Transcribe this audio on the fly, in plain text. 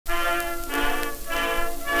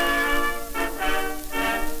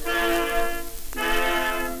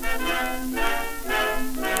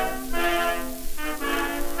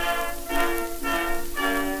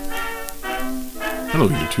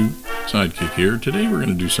Hello YouTube, Sidekick here. Today we're going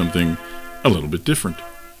to do something a little bit different.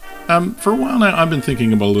 For a while now I've been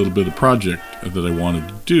thinking about a little bit of project that I wanted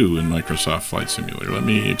to do in Microsoft Flight Simulator. Let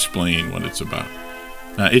me explain what it's about.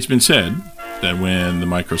 It's been said that when the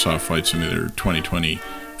Microsoft Flight Simulator 2020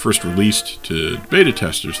 first released to beta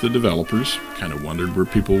testers, the developers kind of wondered where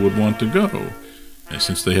people would want to go. And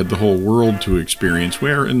since they had the whole world to experience,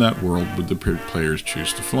 where in that world would the players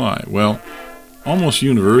choose to fly? Well, almost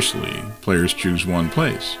universally, players choose one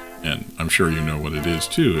place. And I'm sure you know what it is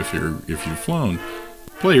too if you've flown.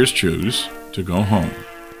 Players choose to go home.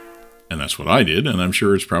 And that's what I did, and I'm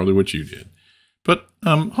sure it's probably what you did. But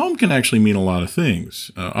home can actually mean a lot of things.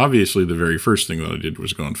 Obviously, the very first thing that I did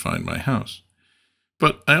was go and find my house.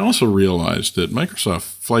 But I also realized that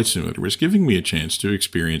Microsoft Flight Simulator was giving me a chance to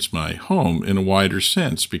experience my home in a wider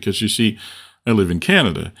sense, because you see, I live in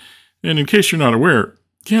Canada. And in case you're not aware,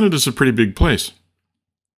 Canada's a pretty big place.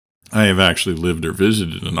 I have actually lived or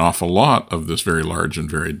visited an awful lot of this very large and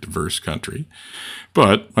very diverse country.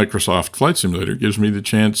 But Microsoft Flight Simulator gives me the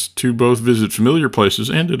chance to both visit familiar places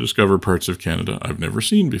and to discover parts of Canada I've never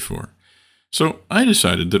seen before. So I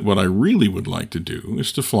decided that what I really would like to do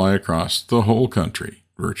is to fly across the whole country,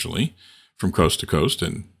 virtually, from coast to coast,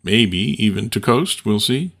 and maybe even to coast, we'll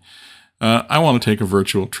see. I want to take a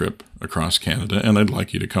virtual trip across Canada, and I'd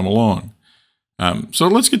like you to come along. So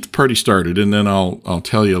let's get the party started, and then I'll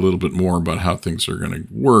tell you a little bit more about how things are going to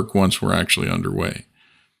work once we're actually underway.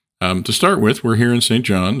 To start with, we're here in St.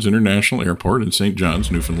 John's International Airport in St.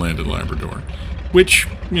 John's, Newfoundland and Labrador, which,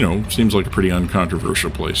 you know, seems like a pretty uncontroversial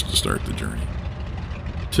place to start the journey.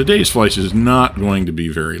 Today's flight is not going to be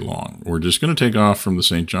very long. We're just going to take off from the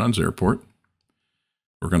St. John's Airport.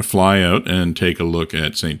 We're going to fly out and take a look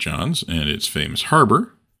at St. John's and its famous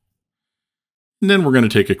harbor. And then we're going to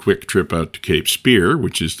take a quick trip out to Cape Spear,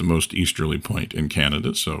 which is the most easterly point in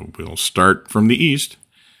Canada. So we'll start from the east.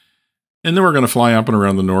 And then we're going to fly up and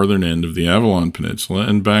around the northern end of the Avalaon Peninsula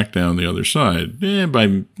and back down the other side.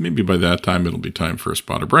 Maybe by that time it'll be time for a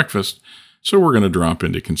spot of breakfast. So we're going to drop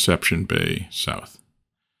into Conception Bay south.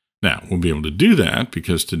 Now, we'll be able to do that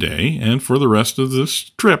because today, and for the rest of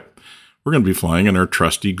this trip, we're going to be flying in our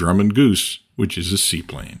trusty Canada Goose, which is a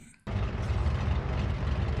seaplane.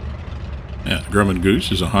 Yeah, the Canada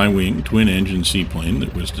Goose is a high-wing, twin-engine seaplane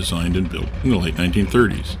that was designed and built in the late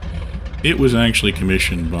 1930s. It was actually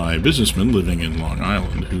commissioned by businessmen living in Long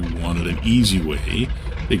Island who wanted an easy way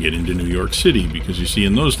to get into New York City, because you see,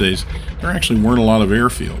 in those days, there actually weren't a lot of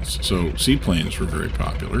airfields, so seaplanes were very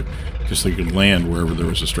popular because they could land wherever there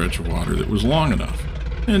was a stretch of water that was long enough.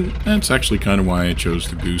 And that's actually kind of why I chose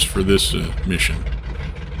the Goose for this mission.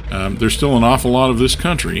 There's still an awful lot of this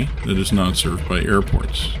country that is not served by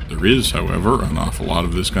airports. There is, however, an awful lot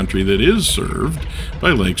of this country that is served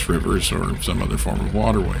by lakes, rivers, or some other form of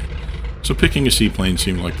waterway. So picking a seaplane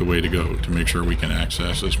seemed like the way to go to make sure we can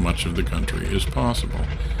access as much of the country as possible.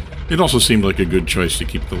 It also seemed like a good choice to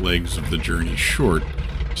keep the legs of the journey short.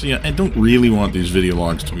 So yeah, I don't really want these video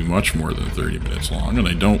logs to be much more than 30 minutes long, and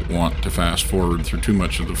I don't want to fast forward through too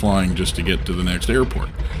much of the flying just to get to the next airport.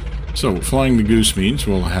 So flying the Goose means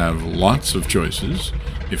we'll have lots of choices.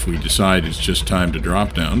 If we decide it's just time to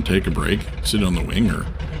drop down, take a break, sit on the wing, or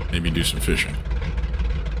maybe do some fishing.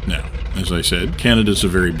 Now, as I said, Canada's a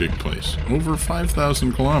very big place, over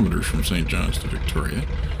 5,000 kilometers from St. John's to Victoria,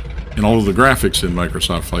 and all of the graphics in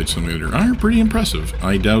Microsoft Flight Simulator are pretty impressive.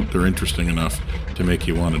 I doubt they're interesting enough to make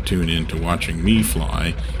you want to tune in to watching me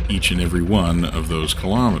fly each and every one of those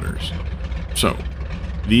kilometers. So,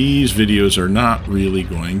 these videos are not really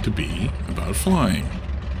going to be about flying.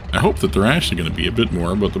 I hope that they're actually going to be a bit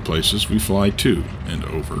more about the places we fly to and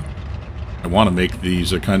over. I want to make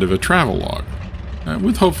these a kind of a travel log,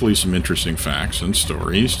 with hopefully some interesting facts and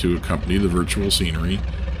stories to accompany the virtual scenery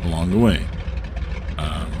along the way.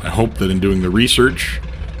 I hope that in doing the research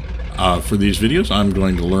for these videos, I'm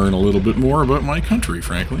going to learn a little bit more about my country,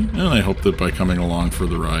 frankly, and I hope that by coming along for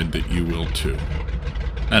the ride that you will too.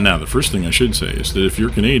 And now, the first thing I should say is that if you're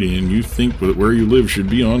Canadian, you think that where you live should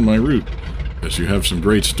be on my route, because you have some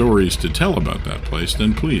great stories to tell about that place,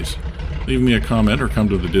 then please leave me a comment or come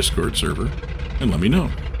to the Discord server and let me know.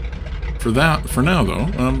 For now,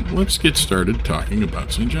 though, let's get started talking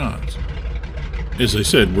about St. John's. As I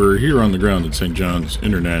said, we're here on the ground at St. John's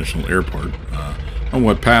International Airport, on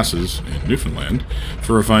what passes in Newfoundland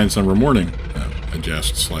for a fine summer morning.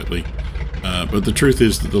 Adjust slightly. But the truth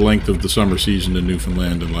is that the length of the summer season in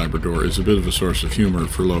Newfoundland and Labrador is a bit of a source of humor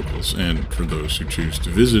for locals and for those who choose to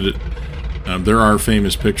visit it. There are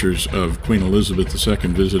famous pictures of Queen Elizabeth II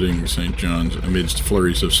visiting St. John's amidst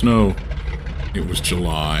flurries of snow. It was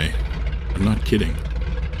July. I'm not kidding.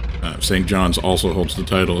 St. John's also holds the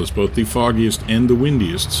title as both the foggiest and the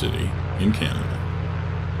windiest city in Canada.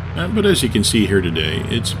 But as you can see here today,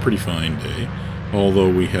 it's a pretty fine day, although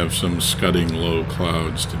we have some scudding low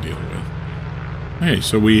clouds to deal with. Okay,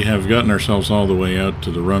 so we have gotten ourselves all the way out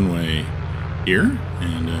to the runway here,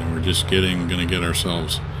 and we're just going to get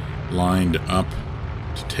ourselves lined up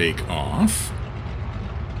to take off.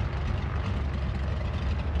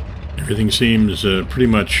 Everything seems pretty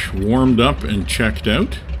much warmed up and checked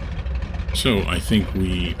out. So I think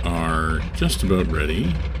we are just about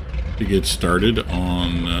ready to get started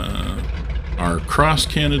on our Cross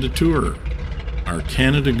Canada tour, our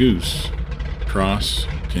Canada Goose Cross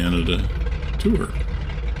Canada tour.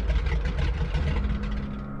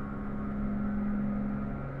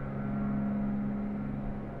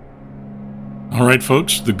 All right,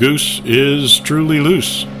 folks, the goose is truly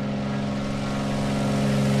loose.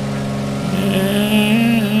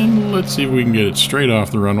 And let's see if we can get it straight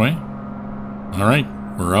off the runway. All right,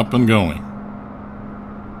 we're up and going.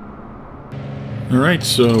 All right,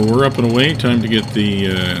 so we're up and away. Time to get the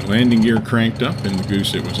landing gear cranked up. In the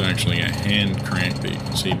Goose, it was actually a hand crank that you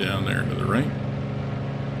can see down there to the right.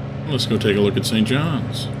 Let's go take a look at St.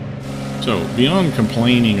 John's. So, beyond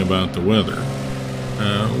complaining about the weather,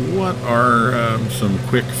 what are some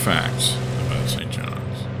quick facts about St.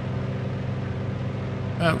 John's?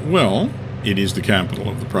 Well, it is the capital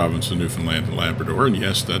of the province of Newfoundland and Labrador, and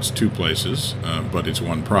yes, that's two places, but it's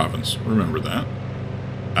one province. Remember that.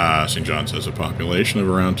 St. John's has a population of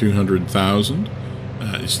around 200,000.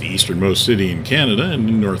 It's the easternmost city in Canada and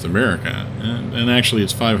in North America, and actually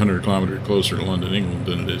it's 500 kilometers closer to London, England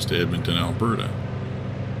than it is to Edmonton, Alberta.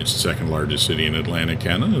 It's the second largest city in Atlantic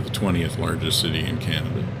Canada, the 20th largest city in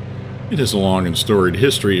Canada. It has a long and storied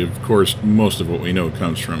history. Of course, most of what we know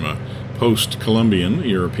comes from post-Columbian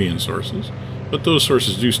European sources, but those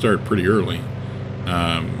sources do start pretty early.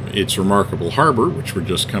 Its remarkable harbor, which we're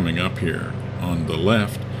just coming up here on the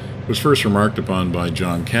left, was first remarked upon by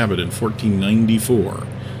John Cabot in 1494.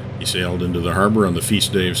 He sailed into the harbor on the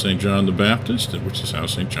feast day of St. John the Baptist, which is how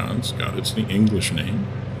St. John's got its English name.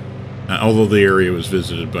 Although the area was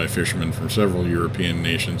visited by fishermen from several European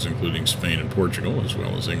nations, including Spain and Portugal, as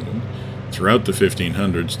well as England, throughout the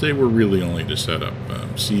 1500s, they were really only to set up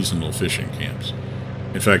seasonal fishing camps.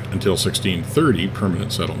 In fact, until 1630,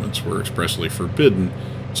 permanent settlements were expressly forbidden,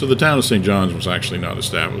 so the town of St. John's was actually not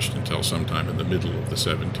established until sometime in the middle of the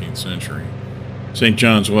 17th century. St.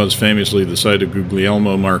 John's was famously the site of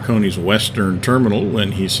Guglielmo Marconi's western terminal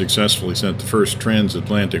when he successfully sent the first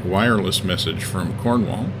transatlantic wireless message from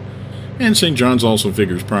Cornwall. And St. John's also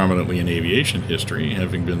figures prominently in aviation history,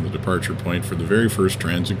 having been the departure point for the very first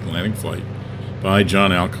transatlantic flight by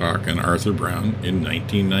John Alcock and Arthur Brown in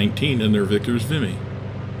 1919 in their Vickers Vimy.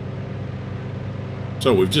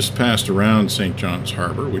 So we've just passed around St. John's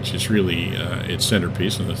Harbor, which is really its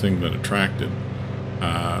centerpiece and the thing that attracted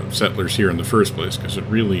settlers here in the first place, because it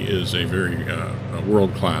really is a very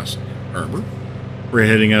world-class harbor. We're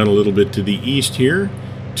heading out a little bit to the east here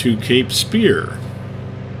to Cape Spear.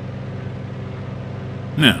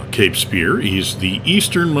 Now, Cape Spear is the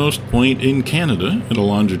easternmost point in Canada at a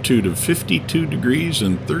longitude of 52 degrees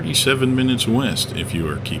and 37 minutes west, if you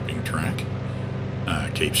are keeping track.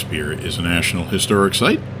 Cape Spear is a National Historic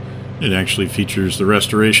Site. It actually features the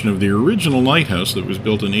restoration of the original lighthouse that was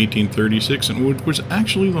built in 1836 and which was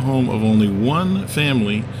actually the home of only one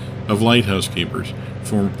family of lighthouse keepers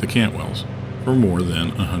for the Cantwells for more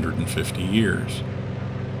than 150 years.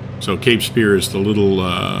 So Cape Spear is the little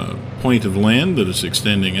point of land that is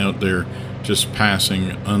extending out there, just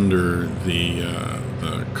passing under the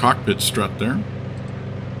cockpit strut there.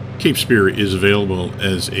 Cape Spear is available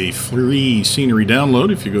as a free scenery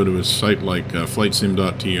download if you go to a site like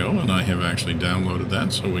flightsim.to, and I have actually downloaded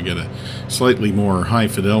that, so we get a slightly more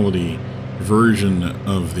high-fidelity version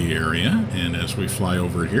of the area. And as we fly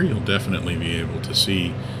over here, you'll definitely be able to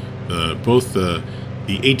see both the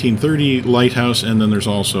 1830 lighthouse, and then there's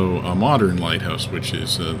also a modern lighthouse, which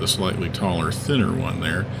is the slightly taller, thinner one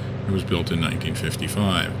there. It was built in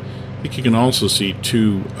 1955. I think you can also see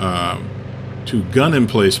two gun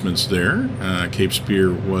emplacements there. Cape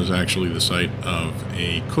Spear was actually the site of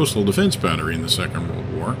a coastal defense battery in the Second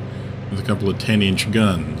World War, with a couple of 10-inch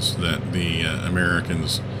guns that the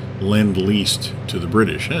Americans lend-leased to the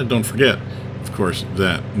British. Don't forget, of course,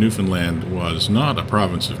 that Newfoundland was not a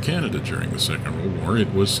province of Canada during the Second World War.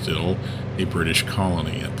 It was still a British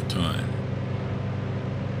colony at the time.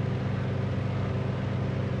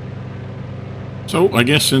 So I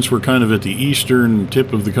guess since we're kind of at the eastern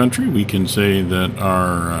tip of the country, we can say that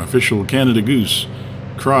our official Canada Goose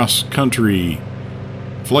cross-country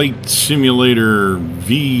flight simulator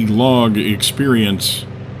vlog experience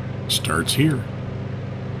starts here.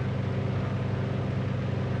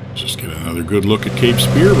 Just get another good look at Cape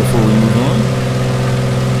Spear before we move on.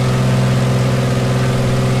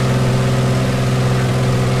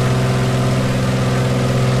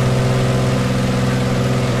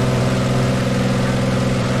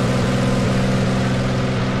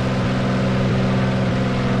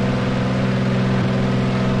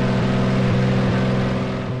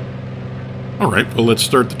 All right, well, let's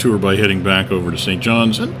start the tour by heading back over to St.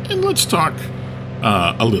 John's, and let's talk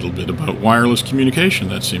a little bit about wireless communication.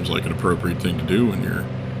 That seems like an appropriate thing to do when you're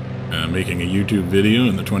making a YouTube video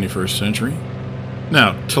in the 21st century.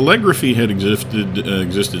 Now, telegraphy had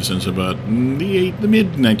existed since about the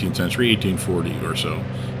mid-19th century, 1840 or so,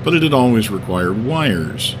 but it had always required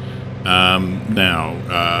wires.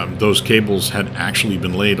 Those cables had actually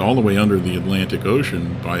been laid all the way under the Atlantic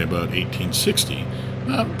Ocean by about 1860.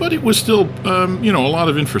 But it was still, a lot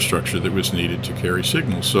of infrastructure that was needed to carry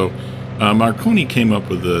signals. So Marconi came up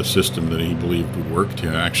with a system that he believed would work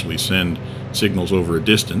to actually send signals over a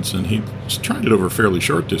distance, and he tried it over fairly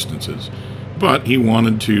short distances. But he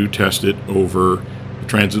wanted to test it over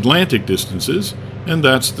transatlantic distances, and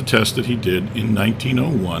that's the test that he did in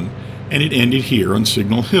 1901, and it ended here on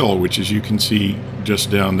Signal Hill, which, as you can see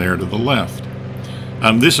just down there to the left.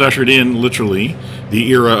 This ushered in, literally, the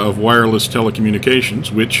era of wireless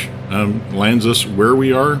telecommunications, which lands us where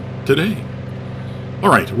we are today. All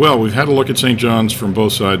right, well, we've had a look at St. John's from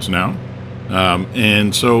both sides now.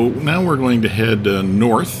 And so now we're going to head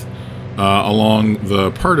north along the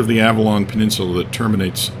part of the Avalaon Peninsula that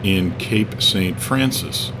terminates in Cape St.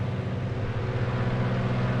 Francis.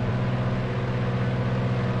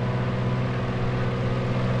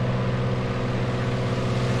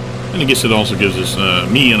 And I guess it also gives us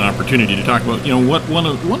me an opportunity to talk about, what one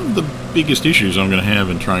of the biggest issues I'm going to have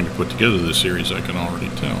in trying to put together this series, I can already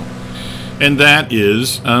tell. And that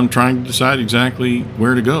is trying to decide exactly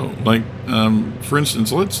where to go. Like, for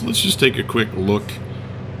instance, let's just take a quick look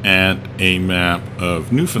at a map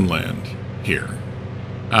of Newfoundland here.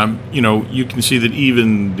 You can see that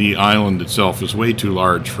even the island itself is way too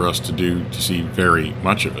large for us to see very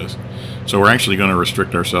much of it. So we're actually going to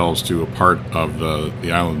restrict ourselves to a part of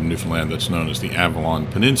the island of Newfoundland that's known as the Avalaon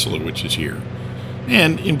Peninsula, which is here.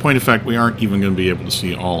 And in point of fact, we aren't even going to be able to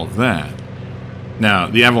see all of that. Now,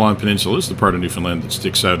 the Avalaon Peninsula is the part of Newfoundland that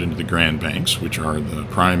sticks out into the Grand Banks, which are the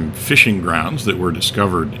prime fishing grounds that were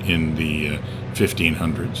discovered in the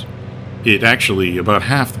 1500s. About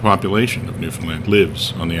half the population of Newfoundland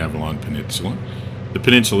lives on the Avalaon Peninsula. The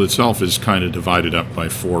peninsula itself is kind of divided up by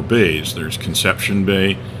 4 bays. There's Conception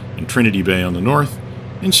Bay and Trinity Bay on the north,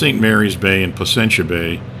 and St. Mary's Bay and Placentia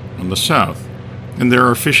Bay on the south. And there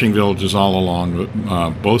are fishing villages all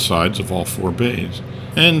along both sides of all 4 bays.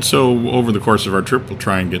 And so over the course of our trip, we'll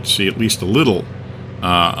try and get to see at least a little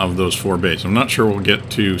of those 4 bays. I'm not sure we'll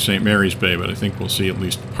get to St. Mary's Bay, but I think we'll see at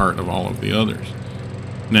least part of all of the others.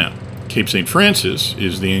 Now, Cape St. Francis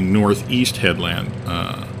is the northeast headland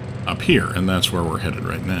up here, and that's where we're headed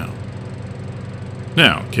right now.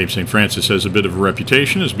 Now, Cape St. Francis has a bit of a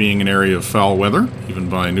reputation as being an area of foul weather, even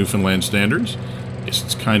by Newfoundland standards. I guess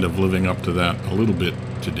it's kind of living up to that a little bit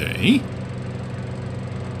today.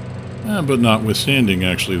 But notwithstanding,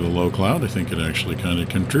 actually, the low cloud, I think it actually kind of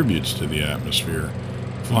contributes to the atmosphere.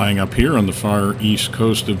 Flying up here on the far east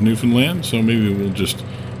coast of Newfoundland, so maybe we'll just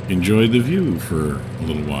enjoy the view for a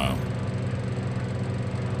little while.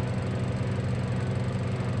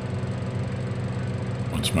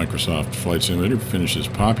 Once Microsoft Flight Simulator finishes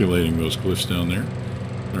populating those cliffs down there,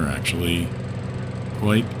 they're actually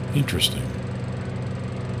quite interesting.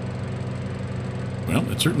 Well,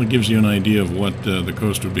 it certainly gives you an idea of what the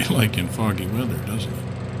coast would be like in foggy weather, doesn't it?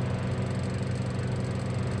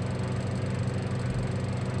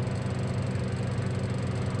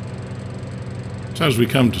 So as we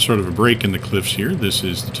come to sort of a break in the cliffs here, this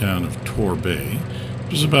is the town of Tor Bay,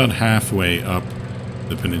 which is about halfway up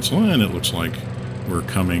the peninsula, and it looks like we're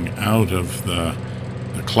coming out of the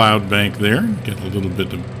cloud bank there. Get a little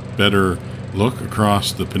bit better look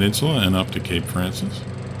across the peninsula and up to Cape Francis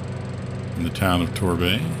in the town of Tor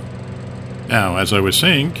Bay. Now, as I was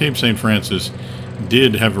saying, Cape St. Francis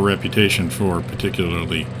did have a reputation for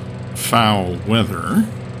particularly foul weather.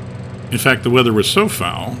 In fact, the weather was so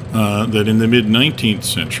foul that in the mid-19th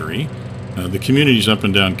century, the communities up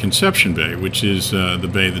and down Conception Bay, which is the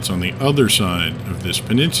bay that's on the other side of this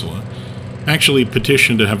peninsula, actually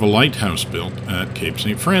petitioned to have a lighthouse built at Cape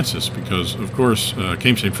St. Francis because, of course,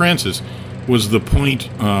 Cape St. Francis was the point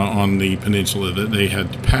on the peninsula that they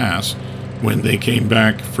had to pass when they came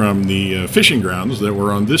back from the fishing grounds that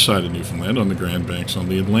were on this side of Newfoundland, on the Grand Banks on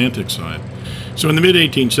the Atlantic side. So in the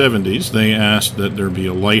mid-1870s, they asked that there be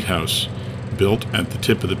a lighthouse built at the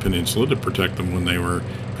tip of the peninsula to protect them when they were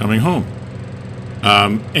coming home.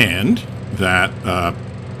 And that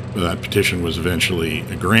petition was eventually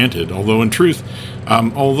granted, although in truth,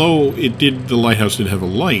 although the lighthouse did have a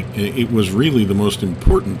light, it was really the most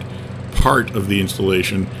important part of the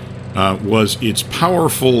installation was its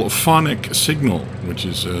powerful phonic signal, which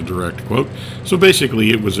is a direct quote. So basically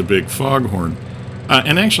it was a big foghorn.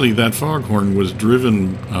 And actually that foghorn was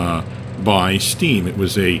driven by steam. It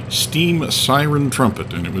was a steam siren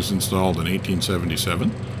trumpet, and it was installed in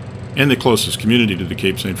 1877. And the closest community to the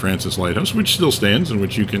Cape St. Francis Lighthouse, which still stands and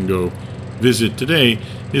which you can go visit today,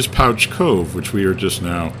 is Pouch Cove, which we are just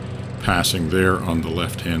now passing there on the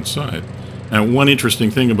left-hand side. Now, one interesting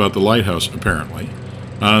thing about the lighthouse, apparently,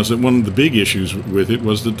 is that one of the big issues with it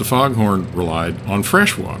was that the foghorn relied on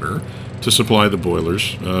fresh water to supply the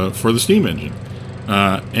boilers for the steam engine.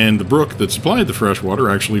 And the brook that supplied the fresh water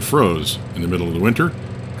actually froze in the middle of the winter,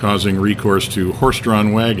 causing recourse to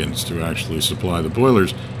horse-drawn wagons to actually supply the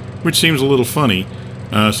boilers, which seems a little funny,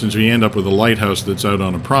 since we end up with a lighthouse that's out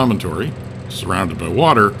on a promontory, surrounded by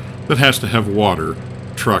water, that has to have water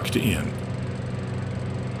trucked in.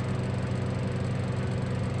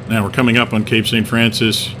 Now we're coming up on Cape St.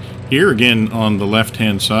 Francis here, again on the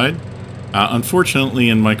left-hand side. Unfortunately,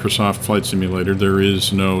 in Microsoft Flight Simulator, there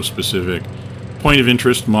is no specific point of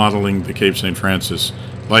interest modeling the Cape St. Francis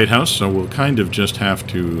Lighthouse, so we'll kind of just have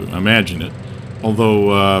to imagine it.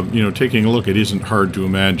 Although, taking a look, it isn't hard to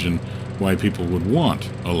imagine why people would want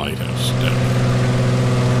a lighthouse down there.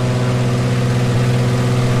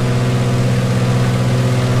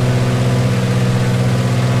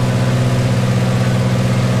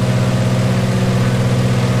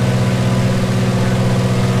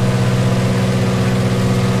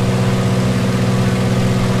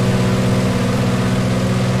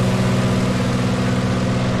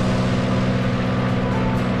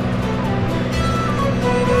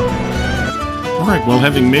 Well,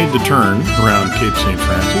 having made the turn around Cape St.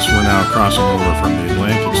 Francis, we're now crossing over from the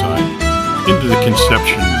Atlantic side into the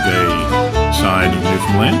Conception Bay side of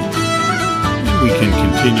Newfoundland. And we can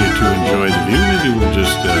continue to enjoy the view. Maybe we'll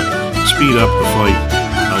just speed up the flight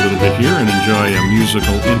a little bit here and enjoy a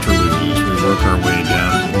musical interlude as we work our way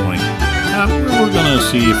down to the point where we're going to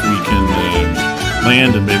see if we can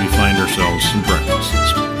land and maybe find ourselves some breakfast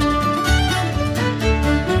this morning.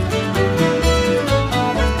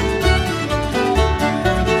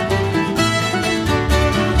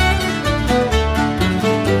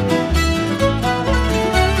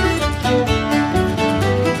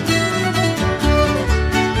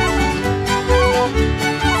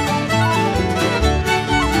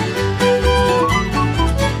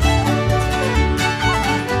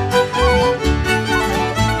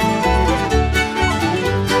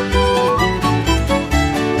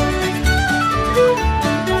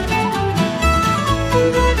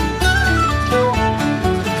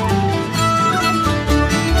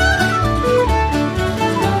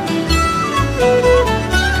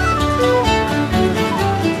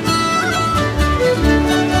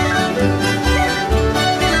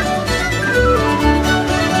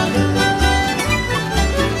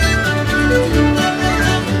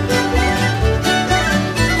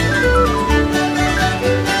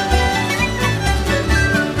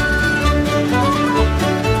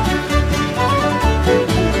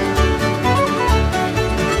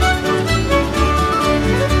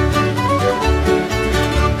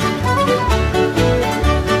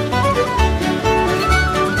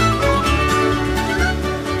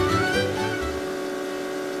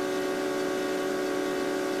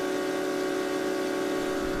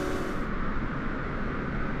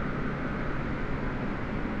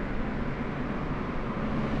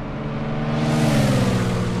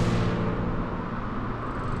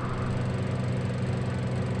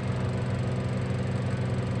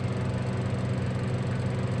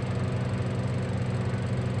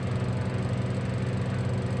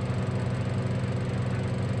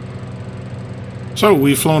 So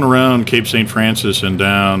we've flown around Cape St. Francis and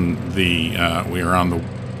down we are on the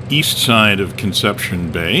east side of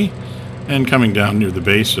Conception Bay and coming down near the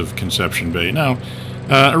base of Conception Bay. Now,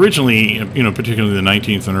 originally, particularly the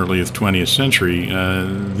 19th and early 20th century,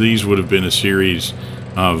 these would have been a series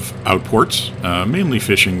of outports, mainly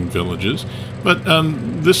fishing villages. But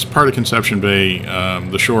this part of Conception Bay,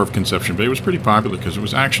 the shore of Conception Bay, was pretty popular because it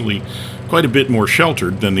was actually quite a bit more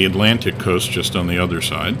sheltered than the Atlantic coast just on the other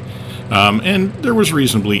side. And there was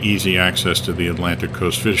reasonably easy access to the Atlantic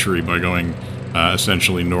coast fishery by going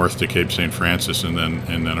essentially north to Cape St. Francis and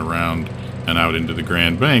then around and out into the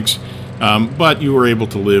Grand Banks. But you were able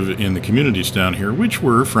to live in the communities down here, which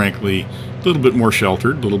were, frankly, a little bit more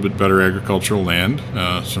sheltered, a little bit better agricultural land,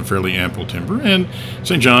 some fairly ample timber. And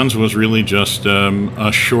St. John's was really just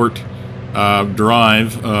a short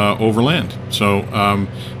drive overland. So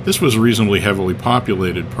this was a reasonably heavily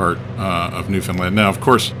populated part of Newfoundland. Now, of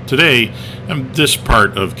course, today, this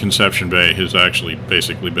part of Conception Bay has actually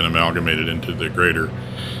basically been amalgamated into the greater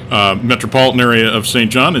metropolitan area of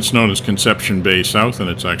St. John. It's known as Conception Bay South, and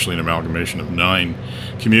it's actually an amalgamation of 9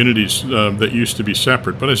 communities that used to be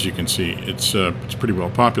separate. But as you can see, it's pretty well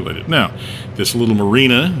populated. Now, this little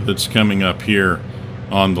marina that's coming up here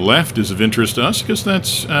on the left is of interest to us because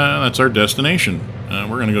that's our destination.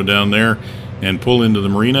 We're going to go down there and pull into the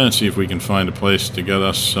marina and see if we can find a place to get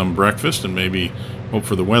us some breakfast and maybe hope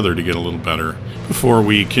for the weather to get a little better before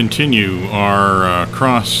we continue our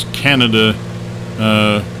cross-Canada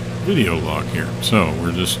video log here. So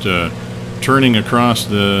we're just turning across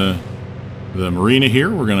the marina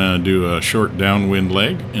here. We're going to do a short downwind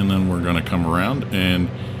leg, and then we're going to come around and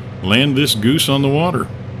land this goose on the water.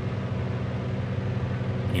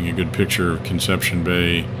 Getting a good picture of Conception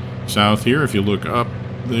Bay South here. If you look up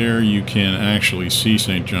there, you can actually see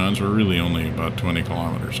St. John's. We're really only about 20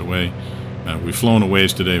 kilometers away. We've flown a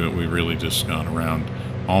ways today, but we've really just gone around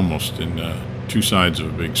almost in two sides of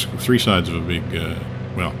a big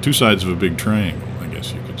triangle, I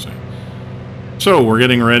guess you could say. So we're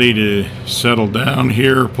getting ready to settle down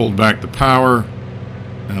here, pulled back the power,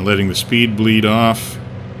 and letting the speed bleed off.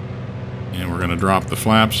 And we're going to drop the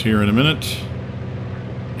flaps here in a minute.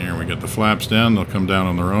 Here we get the flaps down. They'll come down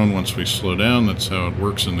on their own once we slow down. That's how it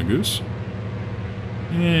works in the Goose.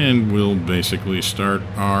 And we'll basically start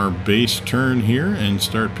our base turn here and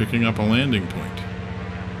start picking up a landing point.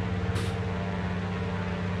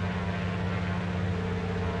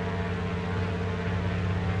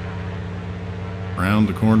 Around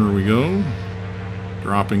the corner we go,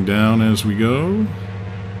 dropping down as we go.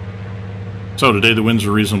 So today the winds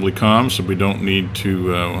are reasonably calm, so we don't need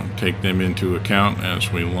to take them into account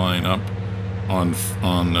as we line up on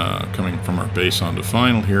coming from our base onto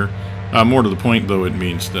final here. More to the point, though, it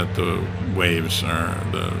means that the waves are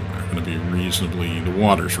going to be the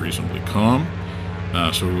water's reasonably calm,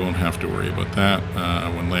 so we won't have to worry about that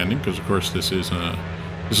when landing, because of course this is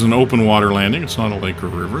an open water landing. It's not a lake or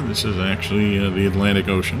river. This is actually the Atlantic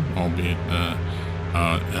Ocean, albeit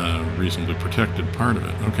a reasonably protected part of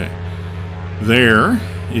it. Okay. There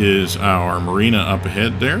is our marina up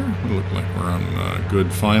ahead there. We look like we're on a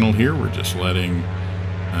good final here. We're just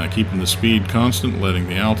keeping the speed constant, letting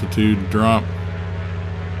the altitude drop.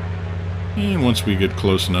 And once we get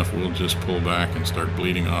close enough, we'll just pull back and start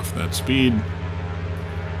bleeding off that speed.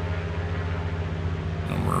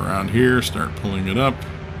 Somewhere around here, start pulling it up,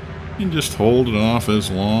 and just hold it off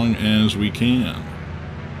as long as we can.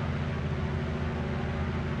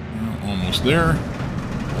 Well, almost there.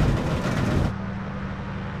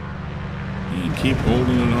 And keep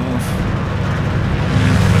holding it off.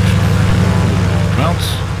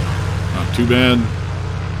 Bounce. Not too bad,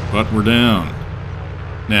 but we're down.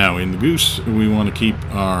 Now, in the Goose, we want to keep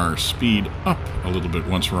our speed up a little bit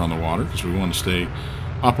once we're on the water, because we want to stay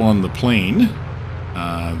up on the plane.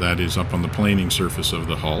 That is up on the planing surface of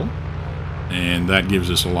the hull. And that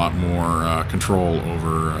gives us a lot more control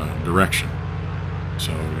over direction.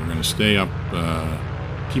 So we're going to stay up,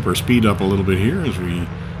 keep our speed up a little bit here as we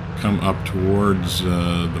come up towards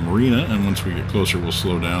the marina, and once we get closer we'll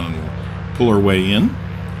slow down and we'll pull our way in.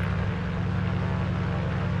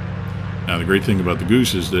 Now the great thing about the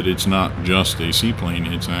Goose is that it's not just a seaplane,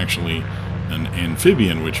 it's actually an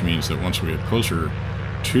amphibian, which means that once we get closer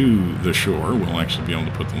to the shore we'll actually be able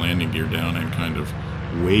to put the landing gear down and kind of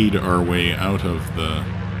wade our way out of the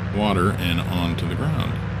water and onto the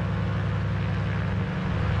ground.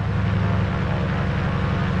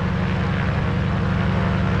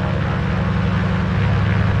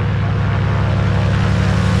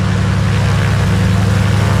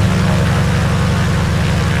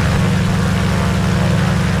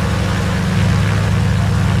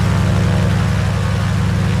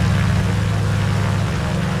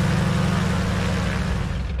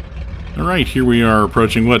 Alright, here we are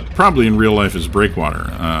approaching what probably in real life is breakwater.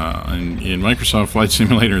 In Microsoft Flight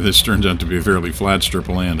Simulator, this turns out to be a fairly flat strip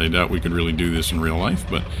of land. I doubt we could really do this in real life,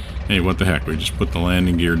 but hey, what the heck. We just put the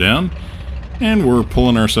landing gear down, and we're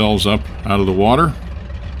pulling ourselves up out of the water,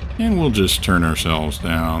 and we'll just turn ourselves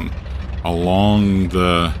down along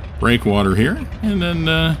the breakwater here, and then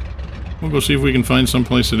we'll go see if we can find some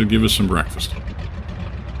place that'll give us some breakfast.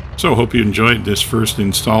 So, hope you enjoyed this first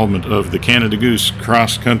installment of the Canada Goose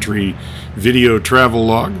cross-country video travel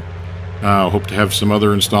log. Hope to have some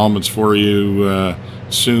other installments for you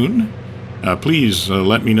soon. Please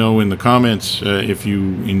let me know in the comments if you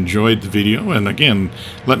enjoyed the video. And again,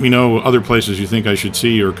 let me know other places you think I should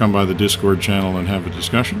see, or come by the Discord channel and have a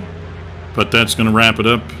discussion. But that's going to wrap it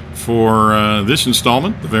up for this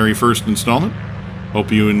installment, the very first installment.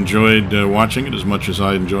 Hope you enjoyed watching it as much as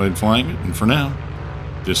I enjoyed flying it. And for now,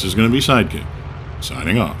 this is going to be Sidekick,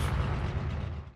 signing off.